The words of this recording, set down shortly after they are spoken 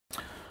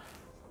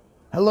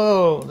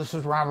Hello, this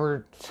is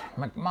Robert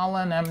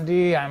McMullen,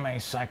 MD. I'm a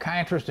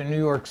psychiatrist in New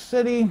York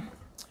City,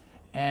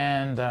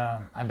 and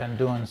I've been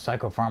doing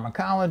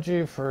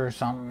psychopharmacology for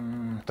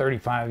some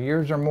 35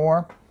 years or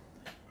more,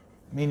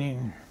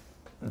 meaning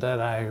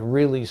that I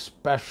really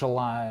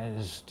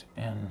specialized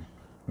in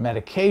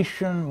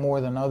medication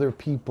more than other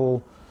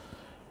people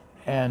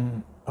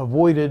and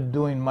avoided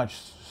doing much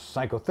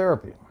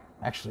psychotherapy.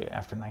 Actually,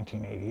 after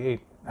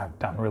 1988, I've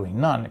done really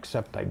none,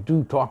 except I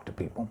do talk to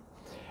people.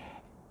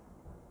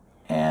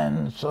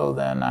 And so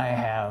then I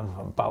have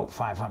about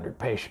 500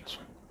 patients.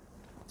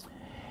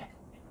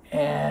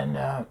 And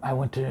I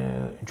went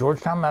to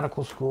Georgetown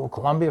Medical School,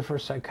 Columbia for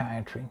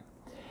psychiatry,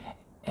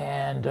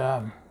 and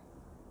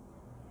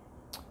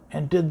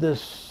did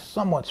this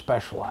somewhat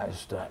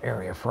specialized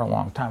area for a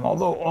long time,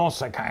 although all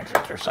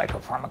psychiatrists are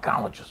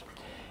psychopharmacologists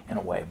in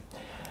a way.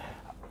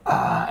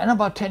 And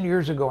about 10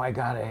 years ago, I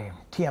got a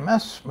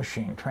TMS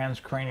machine,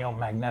 Transcranial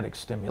magnetic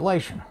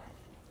stimulation.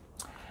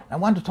 I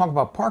wanted to talk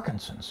about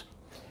Parkinson's.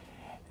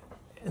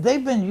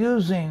 They've been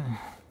using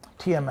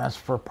TMS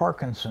for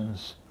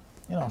Parkinson's,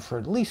 for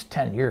at least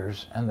 10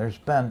 years, and there's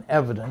been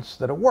evidence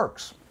that it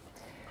works.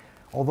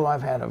 Although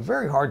I've had a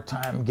very hard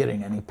time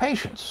getting any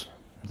patients.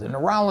 The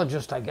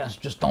neurologists, I guess,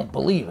 just don't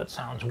believe it.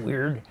 Sounds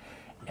weird,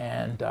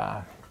 and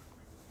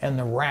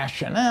the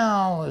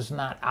rationale is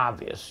not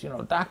obvious.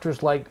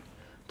 Doctors like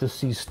to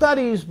see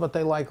studies, but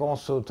they like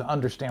also to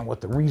understand what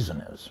the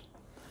reason is.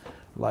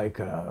 Like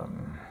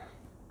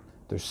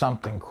there's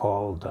something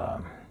called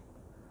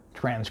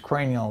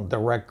transcranial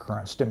direct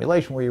current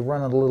stimulation, where you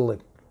run a little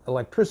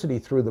electricity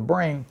through the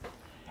brain,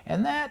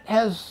 and that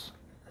has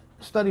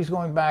studies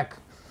going back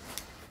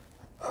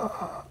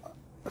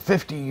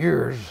 50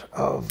 years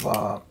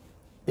of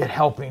it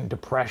helping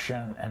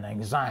depression and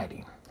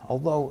anxiety,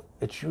 although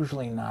it's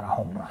usually not a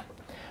home run.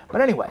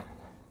 But anyway,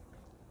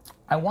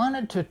 I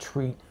wanted to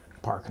treat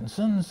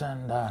Parkinson's,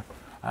 and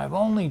I've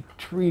only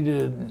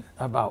treated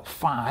about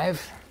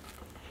 5.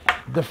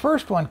 The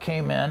first one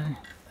came in,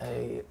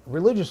 a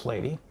religious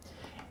lady,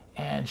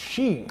 and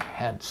she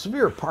had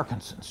severe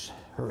Parkinson's.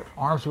 Her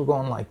arms were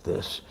going like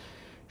this.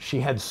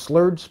 She had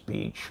slurred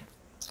speech.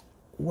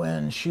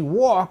 When she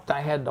walked,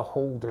 I had to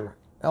hold her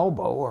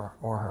elbow,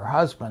 or her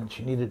husband.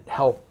 She needed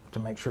help to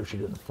make sure she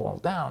didn't fall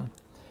down.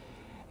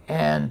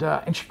 And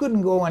she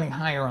couldn't go any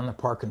higher on the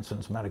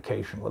Parkinson's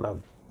medication without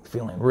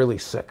feeling really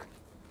sick.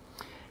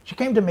 She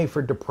came to me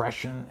for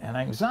depression and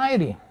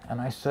anxiety,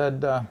 and I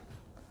said,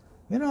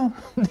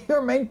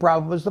 your main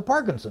problem is the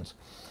Parkinson's.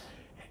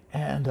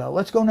 And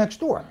let's go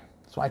next door.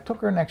 So I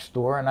took her next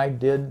door, and I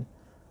did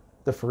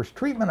the first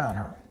treatment on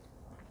her.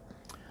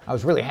 I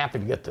was really happy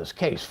to get this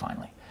case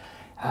finally.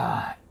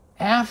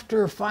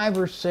 After 5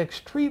 or 6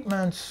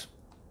 treatments,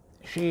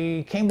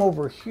 she came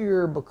over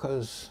here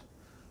because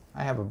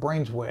I have a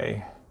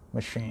BrainsWay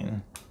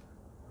machine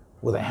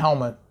with a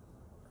helmet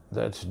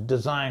that's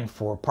designed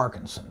for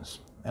Parkinson's.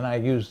 And I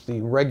used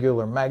the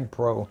regular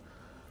MagPro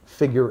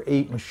Figure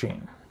 8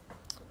 machine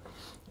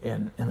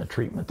in the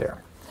treatment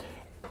there,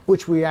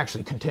 which we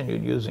actually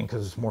continued using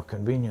because it's more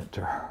convenient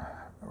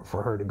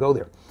for her to go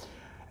there.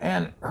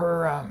 And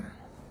her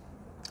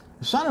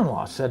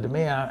son-in-law said to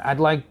me,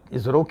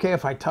 is it okay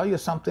if I tell you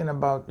something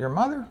about your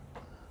mother?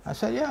 I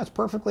said, yeah, it's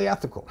perfectly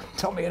ethical.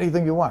 Tell me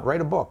anything you want,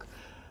 write a book.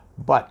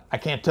 But I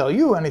can't tell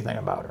you anything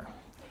about her.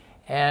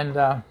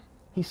 And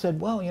he said,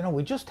 well,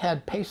 we just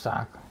had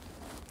Pesach,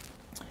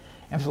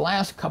 and for the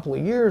last couple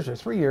of years or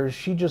 3 years,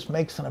 she just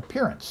makes an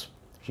appearance.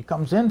 She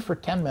comes in for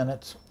 10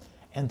 minutes,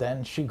 and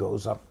then she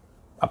goes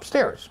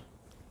upstairs.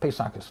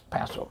 Pesach is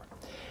Passover.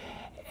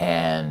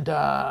 And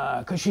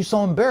because she's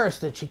so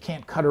embarrassed that she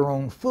can't cut her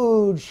own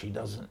food, she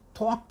doesn't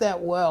talk that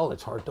well,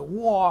 it's hard to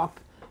walk.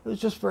 It was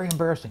just very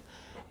embarrassing.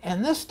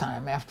 And this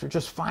time, after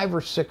just 5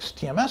 or 6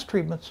 TMS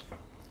treatments,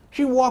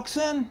 she walks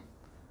in,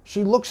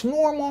 she looks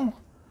normal,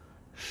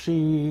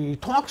 she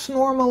talks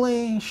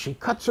normally, she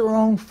cuts her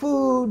own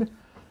food.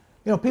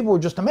 People were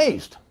just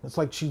amazed. It's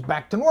like she's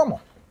back to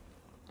normal.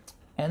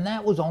 And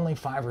that was only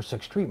 5 or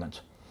 6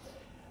 treatments.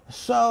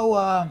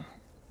 So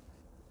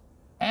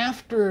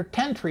after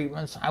 10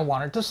 treatments, I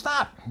wanted to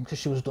stop because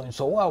she was doing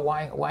so well.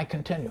 Why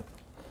continue?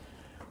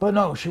 But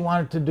no, she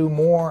wanted to do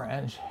more,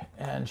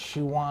 and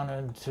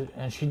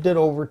she did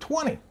over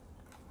 20.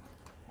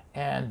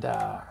 And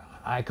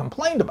I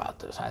complained about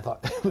this. I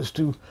thought it was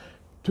too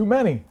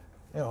many.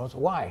 So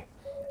why?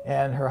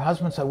 And her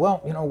husband said,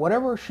 well,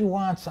 whatever she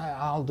wants,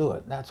 I'll do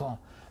it. That's all.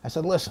 I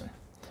said, listen,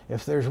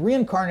 if there's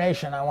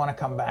reincarnation, I want to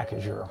come back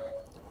as your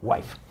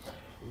wife.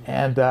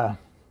 And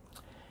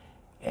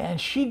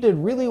she did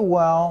really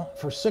well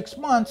for 6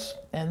 months,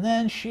 and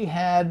then she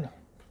had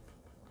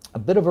a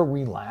bit of a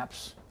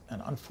relapse,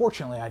 and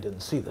unfortunately I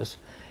didn't see this.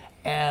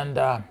 And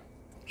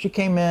she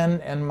came in,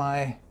 and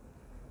my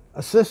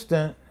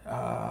assistant,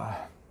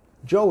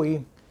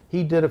 Joey,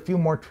 he did a few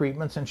more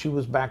treatments, and she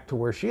was back to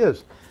where she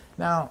is.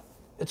 Now,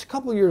 it's a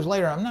couple of years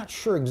later. I'm not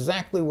sure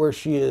exactly where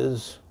she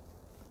is,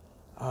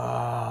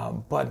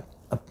 but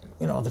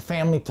the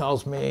family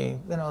tells me,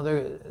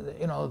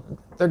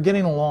 they're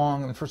getting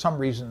along, and for some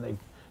reason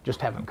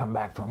just haven't come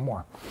back for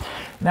more.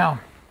 Now,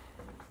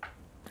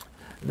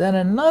 then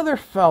another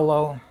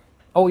fellow,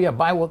 oh yeah,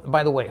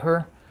 by the way,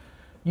 her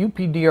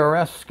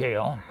UPDRS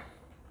scale,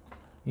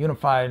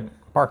 Unified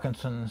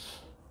Parkinson's,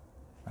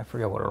 I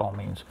forget what it all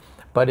means,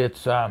 but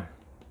it's a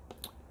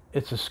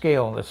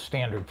scale that's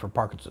standard for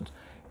Parkinson's.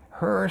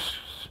 Her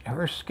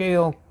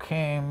scale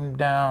came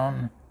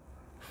down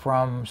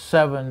from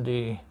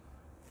 70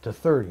 to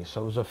 30,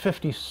 so it was a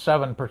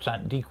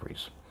 57%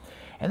 decrease.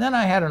 And then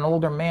I had an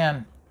older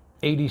man,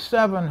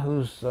 87,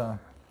 who's the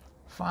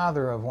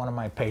father of one of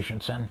my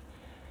patients, and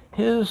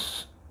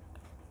his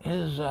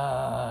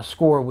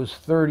score was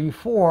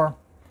 34,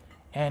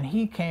 and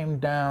he came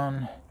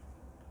down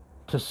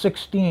to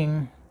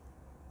 16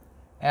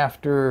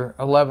 after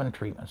 11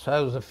 treatments. So that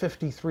was a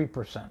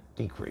 53%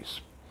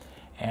 decrease.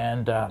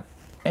 And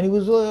he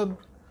was a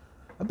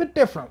bit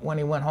different when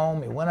he went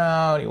home. He went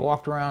out, he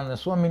walked around the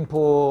swimming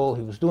pool,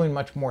 he was doing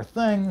much more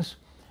things.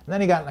 And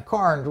then he got in the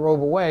car and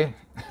drove away,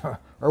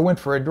 or went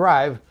for a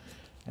drive,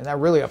 and that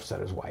really upset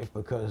his wife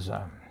because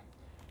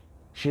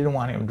she didn't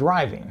want him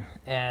driving,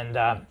 and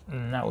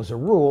that was a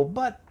rule,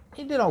 but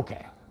he did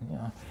okay. You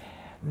know.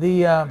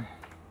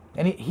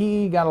 And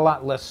he got a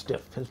lot less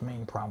stiff. His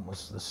main problem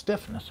was the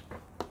stiffness.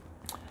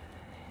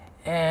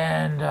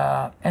 And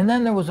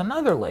then there was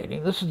another lady.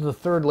 This is the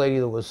third lady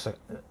that was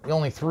the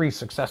only 3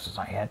 successes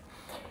I had,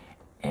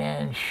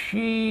 and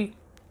she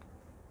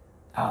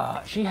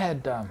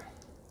had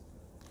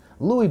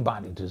Lewy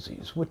body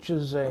disease, which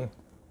is a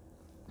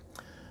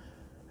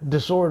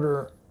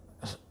disorder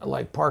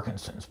like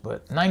Parkinson's,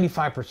 but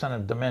 95%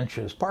 of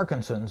dementia is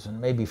Parkinson's,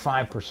 and maybe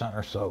 5%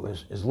 or so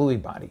is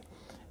Lewy body.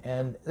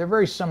 And they're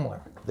very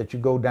similar, that you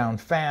go down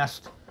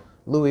fast.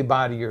 Lewy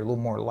body, you're a little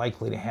more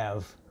likely to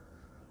have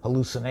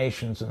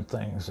hallucinations and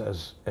things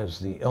as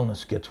the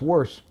illness gets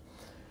worse.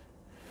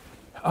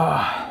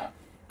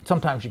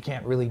 Sometimes you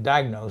can't really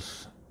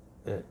diagnose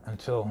it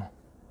until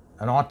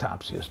an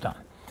autopsy is done.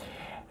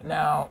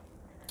 Now,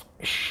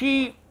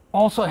 she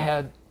also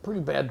had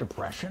pretty bad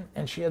depression,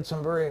 and she had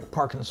some very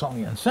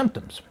Parkinsonian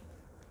symptoms.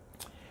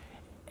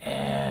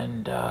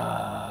 And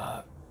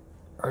her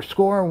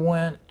score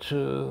went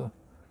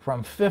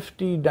from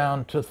 50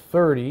 down to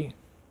 30,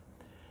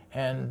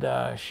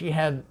 and she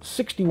had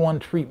 61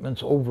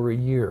 treatments over a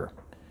year.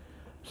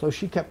 So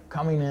she kept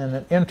coming in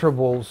at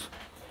intervals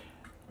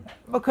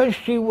because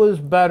she was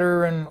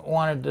better and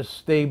wanted to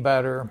stay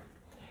better.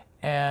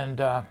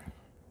 And I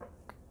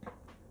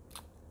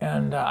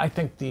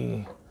think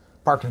the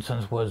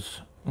Parkinson's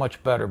was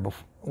much better,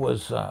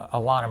 was a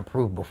lot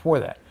improved before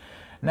that.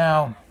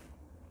 Now,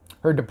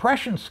 her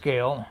depression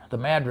scale, the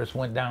MADRS,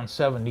 went down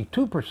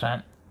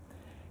 72%,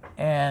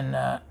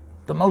 and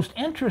the most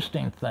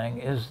interesting thing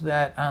is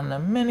that on the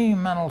mini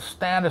mental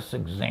status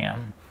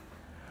exam,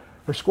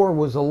 her score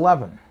was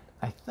 11.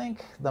 I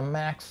think the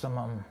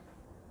maximum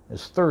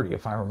is 30,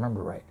 if I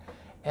remember right.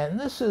 And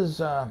this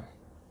is a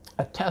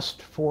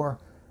test for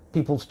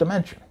people's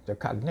dementia, their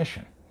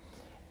cognition.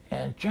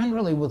 And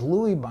generally with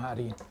Lewy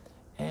body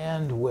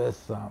and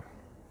with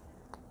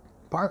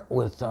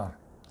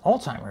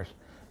Alzheimer's,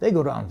 they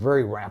go down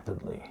very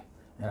rapidly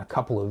in a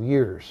couple of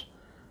years,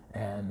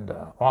 and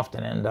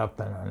often end up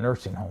in a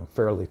nursing home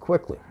fairly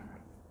quickly.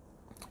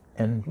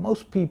 And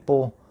most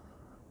people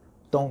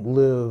don't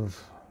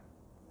live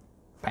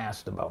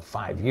past about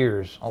 5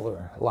 years, although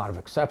there are a lot of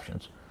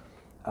exceptions,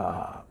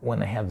 when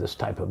they have this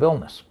type of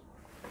illness.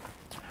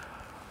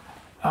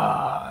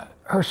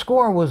 Her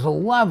score was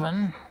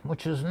 11,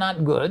 which is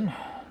not good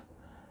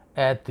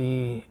at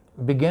the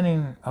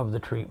beginning of the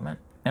treatment,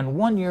 and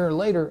 1 year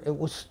later it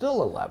was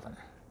still 11.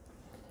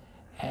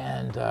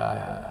 And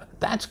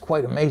that's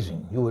quite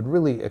amazing. You would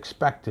really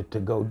expect it to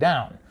go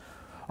down.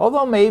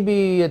 Although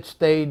maybe it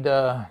stayed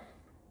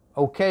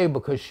okay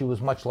because she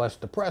was much less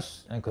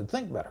depressed and could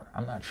think better.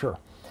 I'm not sure.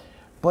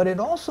 But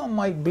it also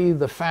might be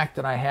the fact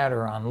that I had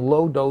her on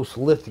low-dose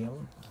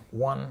lithium,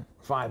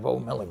 150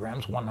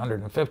 milligrams,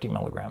 150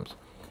 milligrams,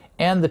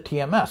 and the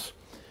TMS,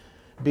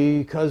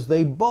 because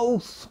they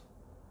both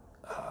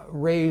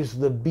raise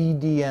the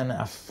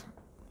BDNF,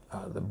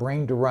 the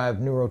brain-derived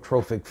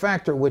neurotrophic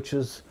factor, which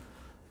is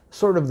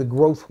sort of the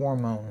growth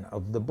hormone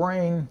of the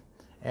brain,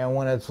 and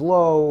when it's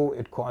low,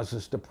 it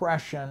causes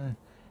depression,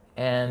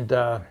 and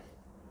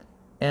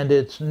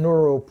it's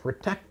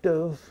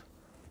neuroprotective,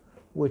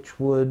 which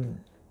would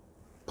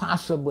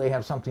possibly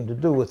have something to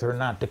do with her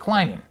not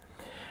declining.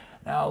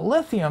 Now,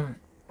 lithium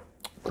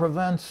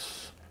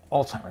prevents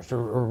Alzheimer's,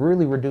 or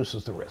really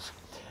reduces the risk.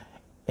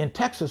 In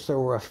Texas, there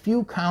were a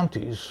few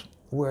counties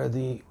where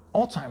the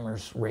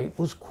Alzheimer's rate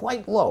was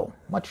quite low,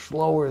 much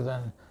lower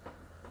than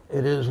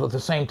it is with the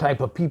same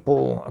type of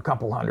people a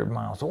couple hundred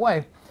miles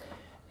away.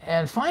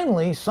 And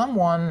finally,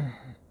 someone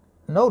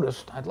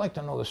noticed, I'd like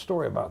to know the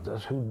story about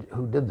this,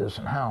 who did this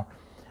and how,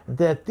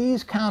 that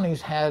these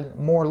counties had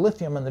more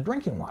lithium in the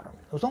drinking water.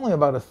 It was only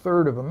about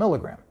 1/3 of a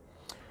milligram.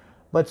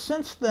 But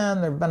since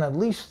then, there have been at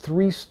least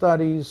 3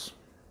 studies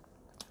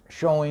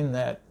showing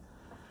that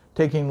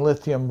taking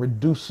lithium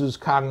reduces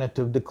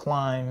cognitive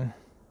decline.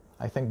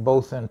 I think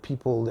both in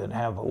people that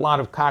have a lot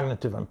of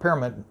cognitive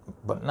impairment,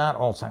 but not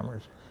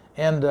Alzheimer's,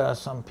 and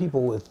some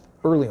people with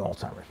early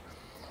Alzheimer's.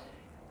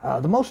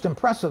 The most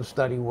impressive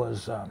study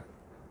was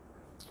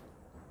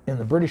in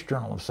the British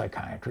Journal of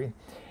Psychiatry,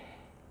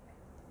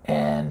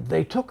 and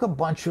they took a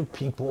bunch of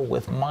people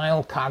with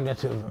mild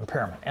cognitive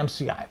impairment,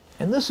 MCI,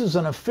 and this is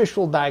an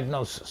official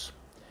diagnosis.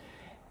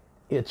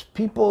 It's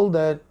people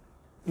that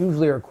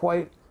usually are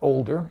quite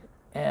older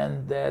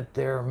and that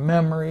their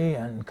memory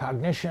and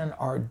cognition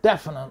are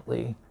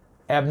definitely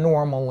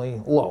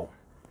abnormally low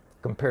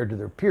compared to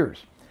their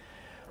peers.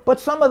 But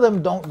some of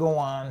them don't go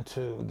on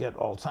to get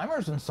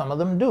Alzheimer's and some of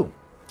them do.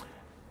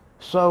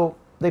 So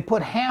they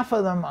put half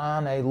of them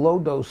on a low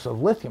dose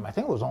of lithium. I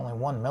think it was only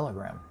 1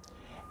 milligram,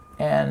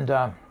 and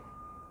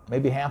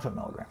maybe half a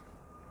milligram.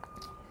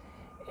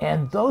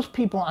 And those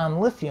people on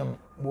lithium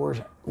were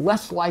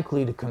less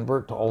likely to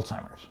convert to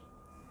Alzheimer's.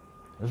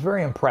 It was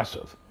very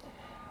impressive.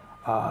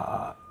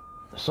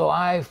 So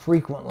I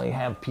frequently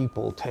have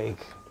people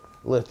take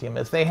lithium.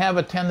 If they have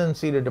a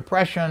tendency to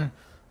depression,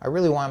 I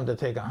really want them to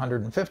take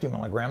 150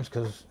 milligrams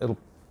because it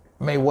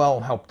may well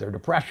help their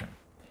depression.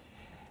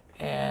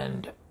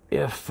 And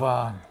if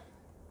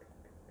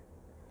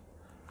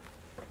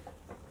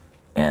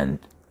and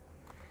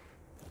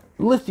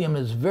lithium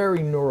is very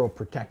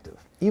neuroprotective.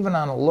 Even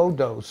on a low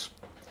dose,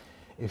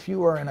 if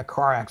you are in a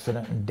car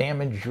accident and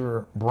damage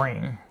your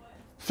brain,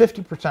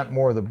 50%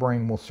 more of the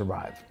brain will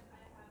survive.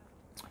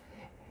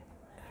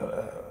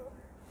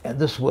 And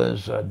this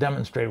was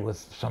demonstrated with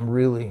some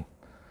really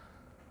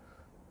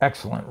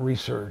excellent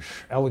research,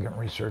 elegant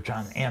research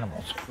on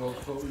animals. So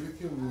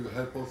lithium will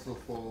help also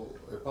for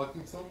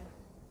Parkinson?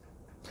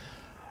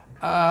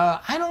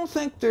 I don't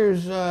think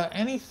there's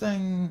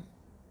anything,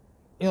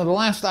 you know, the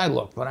last I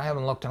looked, but I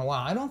haven't looked in a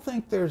while, I don't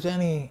think there's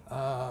any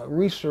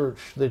research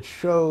that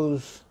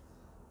shows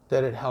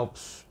that it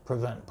helps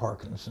prevent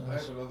Parkinson's. I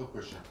have another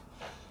question.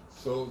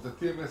 So the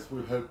TMS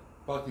will help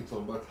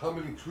Parkinson, but how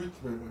many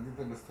treatments, I need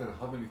to understand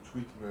how many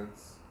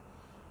treatments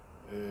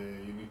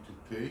you need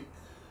to take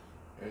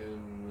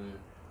and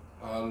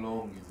how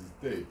long does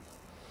it take?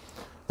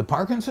 The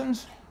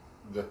Parkinson's?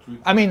 The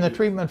treatment. I mean the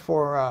treatment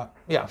for,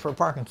 yeah, for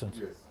Parkinson's.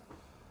 Yes.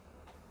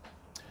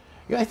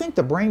 Yeah, I think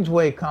the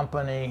Brainsway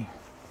company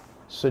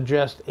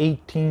suggests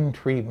 18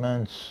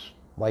 treatments,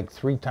 like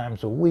 3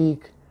 times a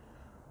week,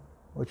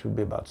 which would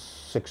be about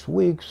 6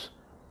 weeks,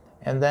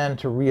 and then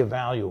to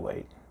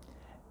reevaluate.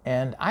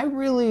 And I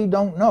really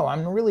don't know.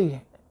 I'm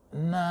really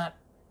not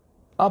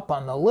up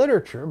on the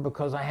literature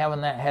because I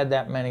haven't had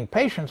that many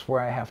patients where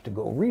I have to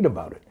go read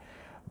about it.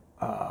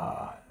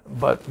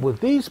 But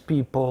with these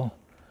people,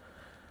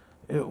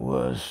 it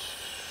was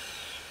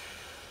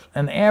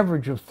an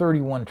average of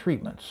 31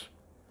 treatments.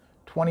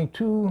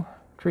 22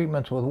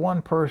 treatments with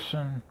one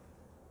person.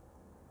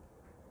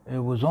 It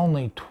was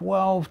only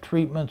 12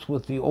 treatments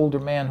with the older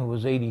man who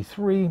was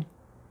 83.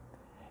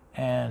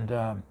 And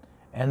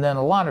then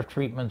a lot of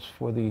treatments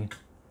for the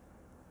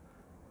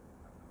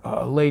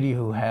lady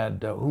who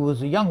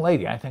was a young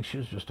lady. I think she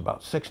was just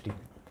about 60.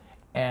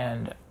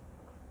 And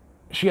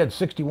she had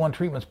 61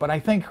 treatments, but I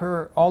think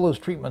all those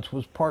treatments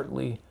was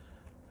partly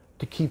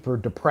to keep her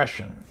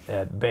depression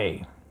at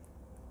bay.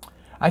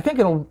 I think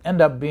it'll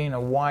end up being a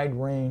wide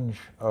range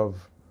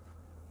of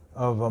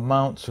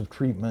amounts of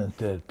treatment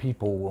that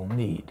people will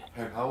need.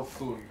 And how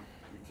soon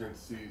you can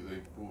see the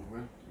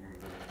improvement?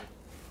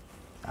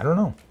 I don't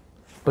know.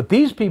 But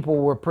these people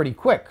were pretty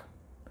quick.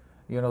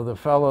 You know, the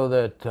fellow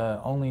that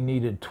only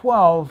needed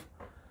 12,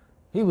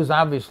 he was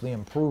obviously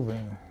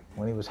improving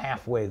when he was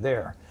halfway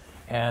there.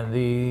 And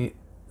the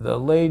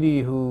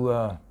lady who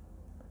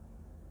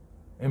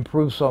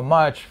improved so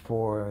much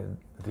for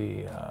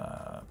the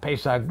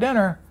Pesach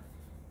dinner,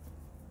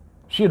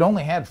 she had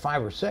only had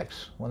 5 or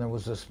 6 when there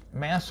was this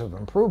massive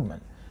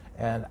improvement.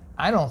 And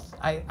I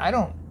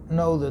don't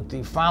know that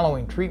the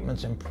following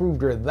treatments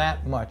improved her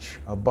that much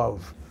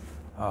above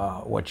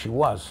what she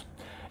was.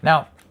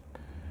 Now,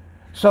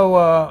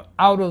 so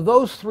out of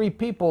those 3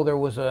 people, there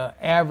was an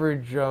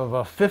average of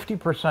a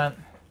 50%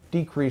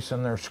 decrease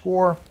in their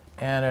score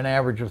and an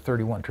average of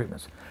 31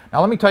 treatments.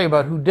 Now, let me tell you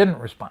about who didn't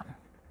respond.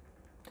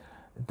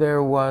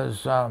 There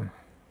was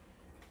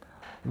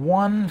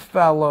one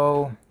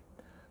fellow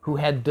who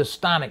had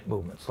dystonic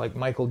movements, like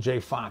Michael J.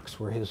 Fox,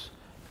 where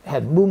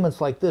had movements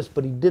like this,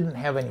 but he didn't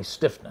have any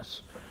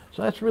stiffness.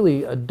 So that's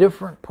really a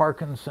different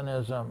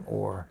Parkinsonism,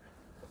 or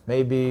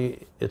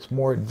maybe it's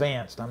more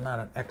advanced. I'm not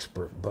an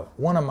expert, but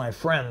one of my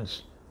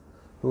friends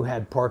who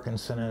had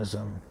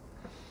Parkinsonism,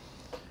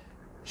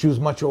 she was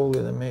much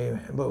older than me,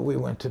 but we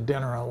went to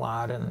dinner a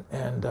lot, and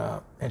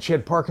she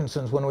had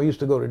Parkinson's when we used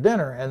to go to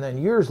dinner, and then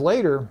years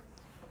later,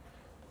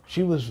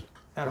 she was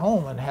at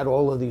home and had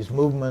all of these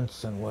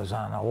movements and was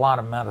on a lot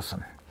of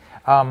medicine.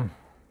 Now,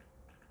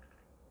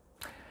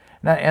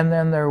 and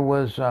then there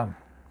was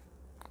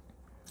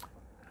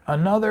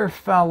another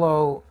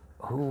fellow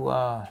who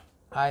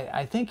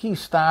I think he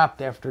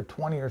stopped after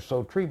 20 or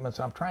so treatments.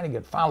 I'm trying to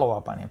get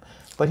follow-up on him,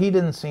 but he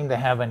didn't seem to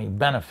have any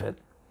benefit.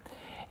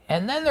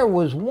 And then there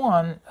was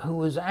one who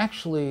was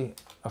actually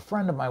a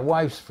friend of my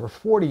wife's for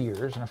 40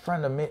 years and a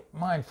friend of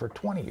mine for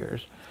 20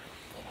 years.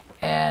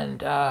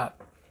 And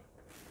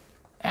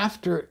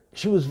after,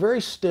 she was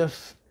very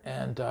stiff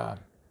and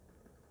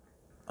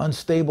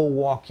unstable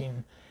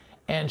walking,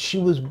 and she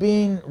was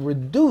being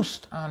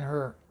reduced on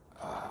her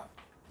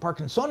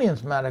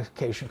Parkinsonian's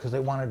medication because they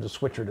wanted to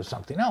switch her to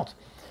something else.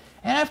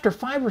 And after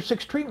 5 or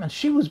 6 treatments,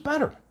 she was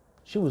better.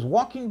 She was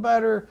walking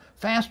better,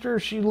 faster,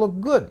 she looked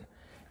good.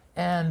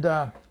 And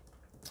a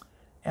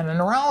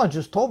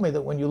neurologist told me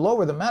that when you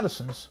lower the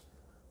medicines,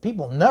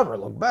 people never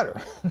look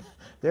better.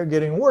 They're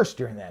getting worse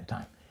during that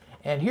time.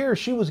 And here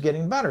she was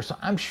getting better, so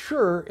I'm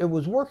sure it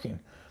was working.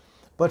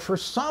 But for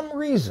some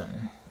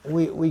reason,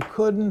 we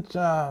couldn't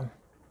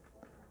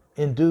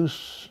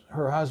induce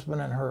her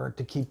husband and her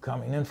to keep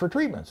coming in for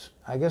treatments.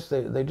 I guess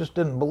they just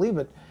didn't believe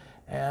it.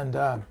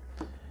 And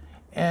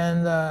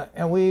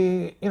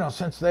we, you know,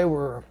 since they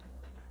were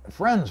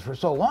friends for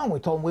so long, we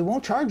told them, we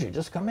won't charge you,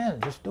 just come in,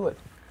 just do it.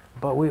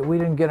 But we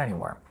didn't get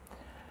anywhere.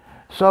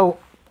 So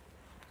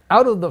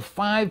out of the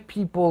 5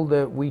 people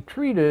that we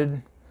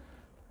treated,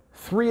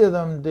 3 of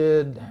them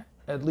did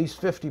at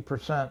least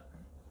 50%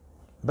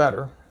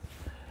 better.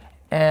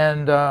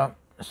 And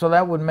so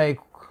that would make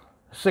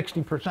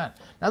 60%.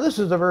 Now this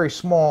is a very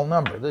small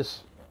number.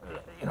 This,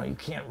 you know, you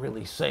can't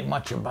really say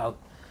much about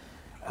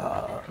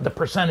the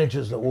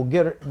percentages that will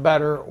get it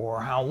better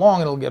or how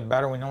long it'll get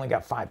better when you only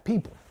got 5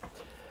 people.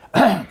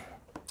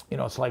 You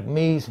know, it's like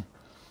me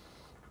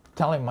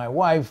telling my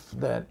wife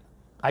that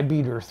I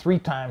beat her 3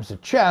 times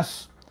at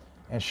chess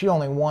and she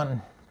only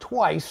won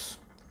twice,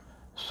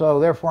 so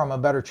therefore I'm a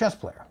better chess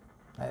player.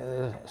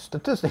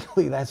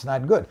 Statistically, that's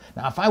not good.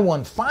 Now, if I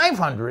won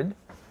 500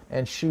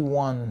 and she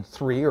won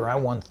 3, or I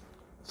won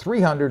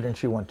 300 and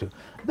she won 2,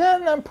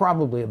 then I'm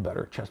probably a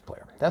better chess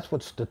player. That's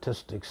what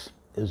statistics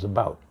is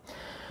about.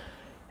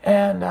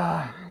 And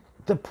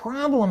the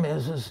problem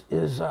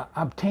is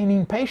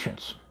obtaining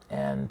patients.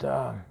 And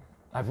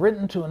I've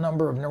written to a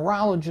number of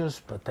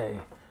neurologists, but they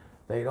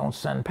don't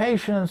send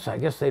patients. I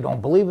guess they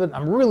don't believe it.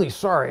 I'm really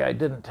sorry I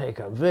didn't take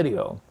a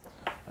video,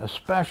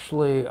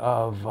 especially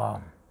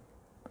of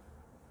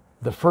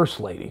the First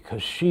Lady,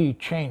 because she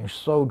changed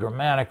so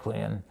dramatically,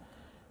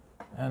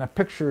 and a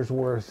picture's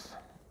worth,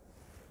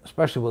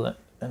 especially with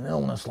an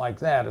illness like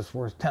that, is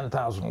worth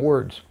 10,000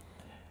 words.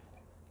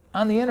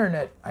 On the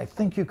internet, I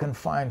think you can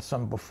find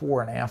some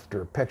before and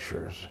after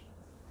pictures,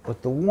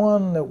 but the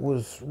one that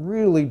was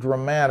really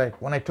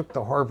dramatic, when I took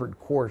the Harvard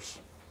course,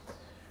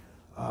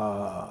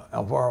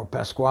 Alvaro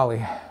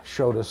Pasquale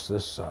showed us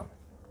this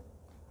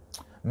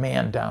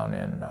man down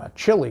in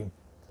Chile,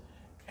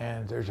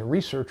 and there's a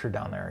researcher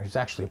down there, he's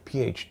actually a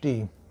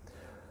PhD,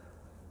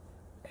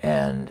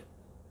 and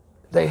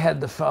they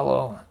had the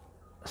fellow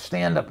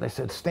stand up. They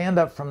said, stand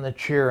up from the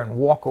chair and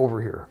walk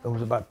over here. It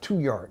was about 2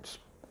 yards.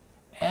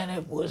 And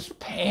it was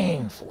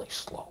painfully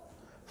slow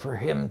for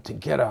him to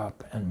get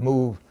up and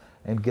move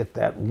and get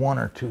that 1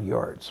 or 2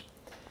 yards.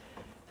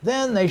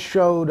 Then they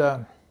showed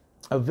a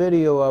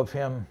video of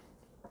him,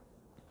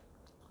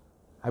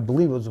 I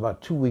believe it was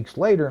about 2 weeks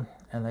later,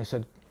 and they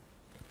said,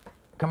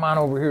 come on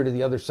over here to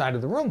the other side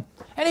of the room.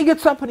 And he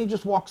gets up and he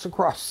just walks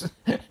across.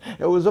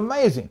 It was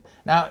amazing.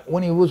 Now,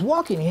 when he was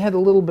walking, he had a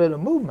little bit of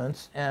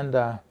movements,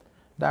 and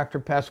Dr.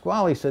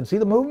 Pasquale said, see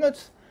the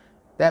movements?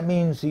 That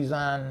means he's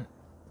on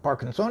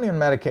Parkinsonian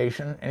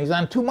medication, and he's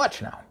on too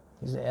much now.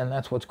 And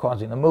that's what's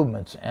causing the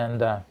movements.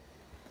 And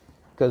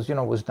because, you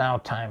know, it was now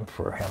time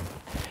for him.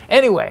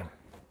 Anyway,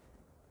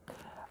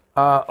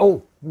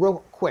 oh,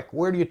 real quick,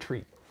 where do you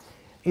treat?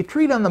 You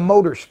treat on the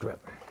motor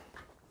strip,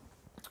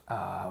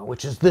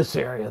 which is this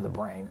area of the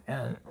brain,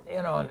 and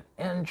you know,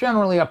 and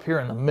generally up here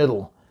in the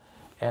middle,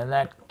 and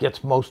that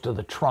gets most of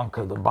the trunk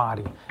of the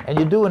body. And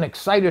you do an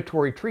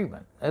excitatory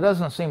treatment. It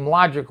doesn't seem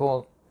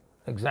logical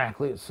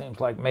exactly. It seems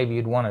like maybe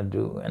you'd want to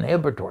do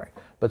inhibitory,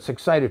 but it's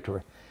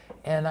excitatory.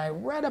 And I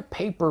read a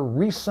paper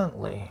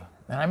recently,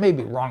 and I may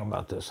be wrong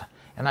about this,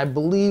 and I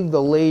believe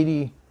the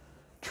lady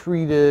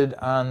treated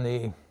on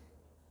the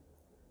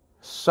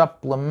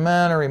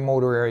supplementary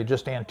motor area,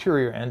 just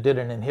anterior, and did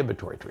an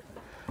inhibitory treatment.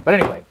 But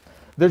anyway,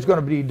 there's going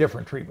to be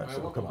different treatments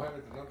that will come out. I want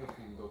to highlight another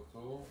thing,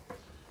 Doctor,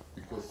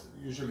 because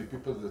usually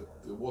people that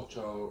watch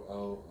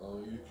our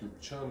YouTube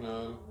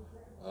channel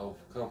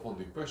come from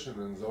depression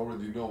and they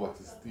already know what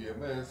is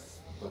TMS,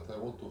 but I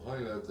want to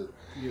highlight that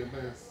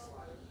TMS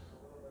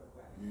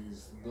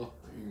is not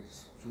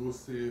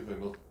intrusive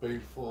and not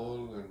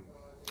painful. And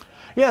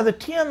yeah, the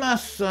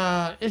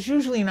TMS is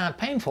usually not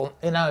painful.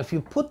 And now, if you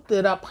put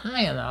it up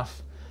high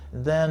enough,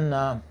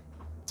 then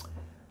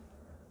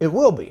it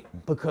will be,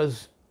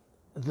 because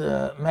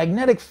the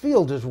magnetic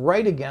field is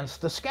right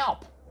against the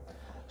scalp.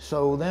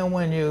 So then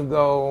when you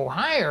go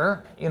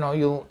higher, you know,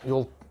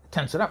 you'll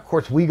tense it up. Of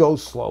course, we go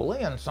slowly,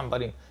 and if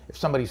somebody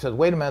says,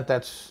 wait a minute,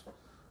 that's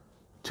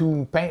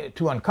too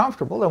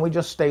uncomfortable, then we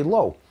just stay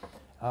low.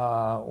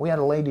 We had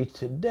a lady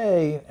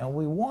today, and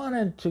we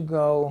wanted to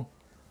go,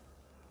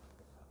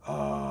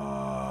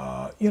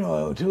 you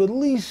know, to at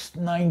least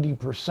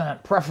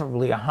 90%,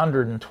 preferably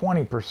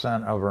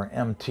 120% of her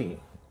MT.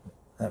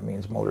 That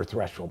means motor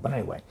threshold, but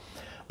anyway.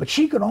 but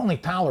she could only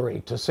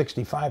tolerate to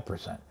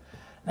 65%.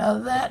 Now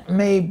that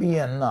may be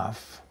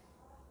enough.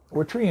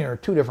 We're treating her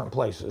 2 different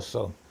places,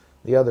 so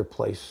the other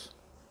place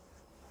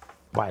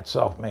by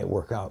itself may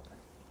work out.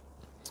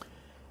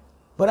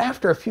 But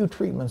after a few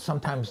treatments,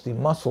 sometimes the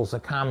muscles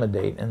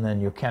accommodate and then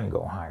you can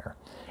go higher.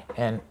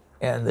 And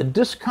the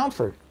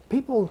discomfort,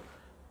 people,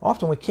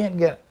 often we can't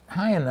get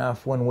high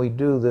enough when we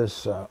do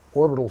this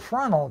orbital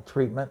frontal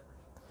treatment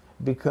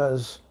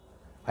because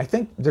I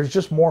think there's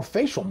just more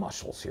facial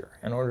muscles here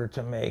in order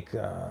to make, you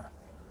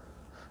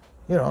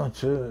know,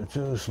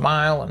 to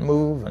smile and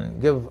move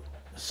and give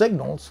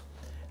signals.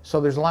 So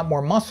there's a lot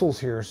more muscles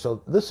here.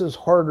 So this is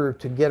harder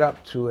to get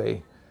up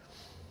to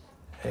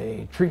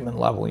a treatment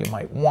level you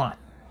might want.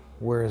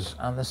 Whereas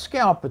on the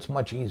scalp, it's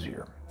much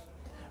easier.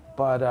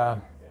 But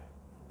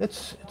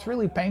it's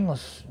really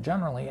painless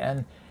generally.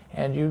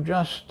 And you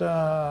just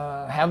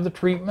have the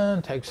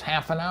treatment, takes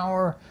half an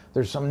hour.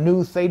 There's some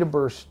new theta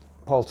burst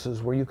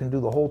pulses where you can do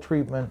the whole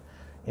treatment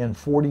in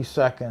 40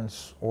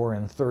 seconds or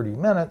in 30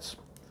 minutes.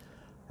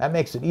 That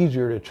makes it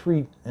easier to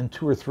treat in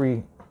 2 or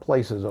 3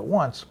 places at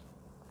once.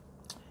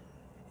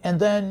 And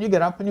then you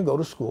get up and you go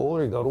to school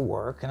or you go to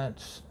work, and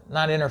it's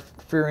not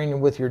interfering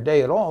with your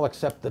day at all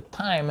except the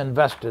time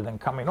invested in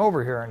coming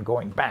over here and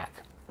going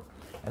back.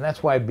 And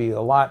that's why it'd be a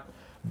lot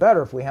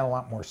better if we had a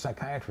lot more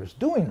psychiatrists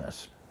doing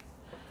this.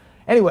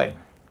 Anyway,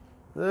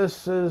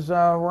 this is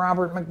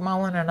Robert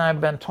McMullen, and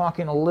I've been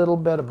talking a little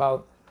bit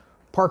about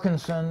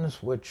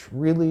Parkinson's, which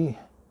really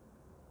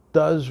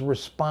does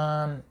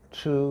respond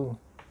to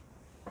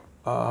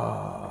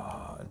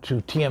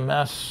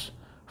TMS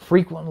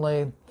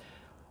frequently.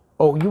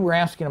 Oh, you were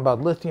asking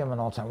about lithium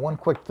and Alzheimer's. One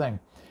quick thing.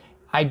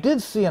 I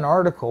did see an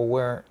article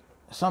where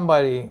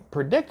somebody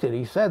predicted,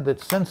 he said that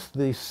since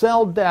the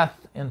cell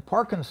death in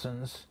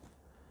Parkinson's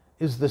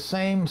is the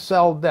same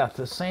cell death,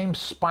 the same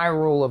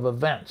spiral of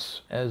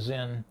events as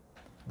in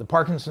the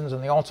Parkinson's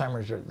and the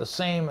Alzheimer's are the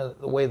same as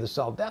the way the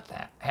cell death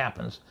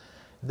happens,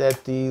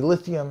 that the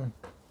lithium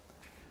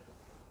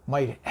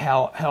might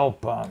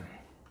help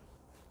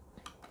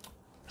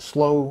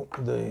slow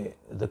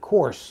the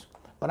course.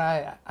 But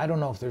I don't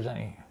know if there's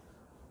any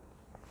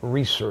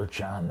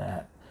research on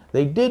that.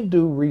 They did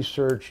do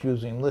research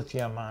using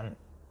lithium on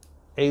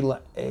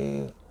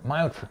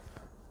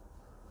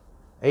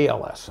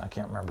ALS, I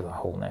can't remember the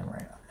whole name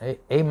right now,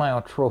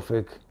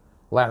 amyotrophic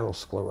lateral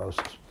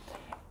sclerosis,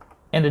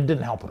 and it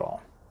didn't help at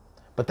all.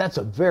 But that's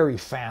a very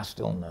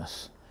fast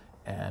illness,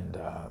 and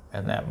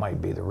that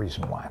might be the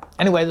reason why.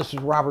 Anyway, this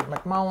is Robert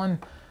McMullen.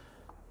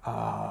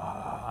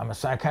 I'm a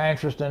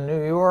psychiatrist in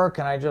New York,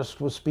 and I just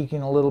was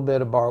speaking a little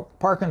bit about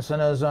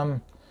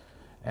Parkinsonism,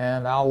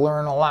 and I'll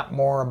learn a lot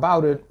more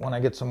about it when I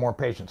get some more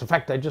patients. In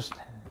fact, I just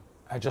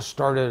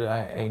started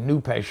a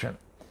new patient,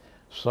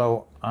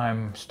 so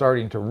I'm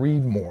starting to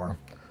read more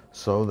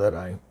so that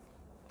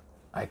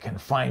I can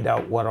find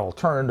out what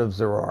alternatives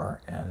there are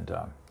and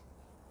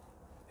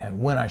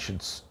when I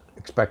should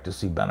expect to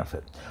see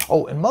benefit.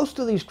 Oh, and most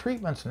of these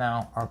treatments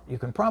now you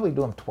can probably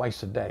do them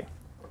twice a day.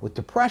 With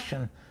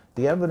depression,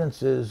 the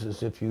evidence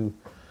is if you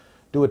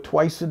do it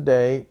twice a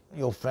day,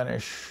 you'll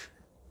finish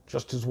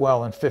just as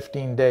well in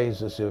 15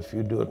 days as if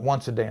you do it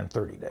once a day in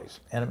 30 days.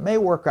 And it may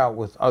work out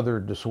with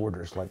other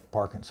disorders like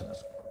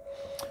Parkinsonism.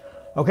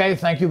 Okay,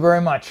 thank you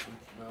very much.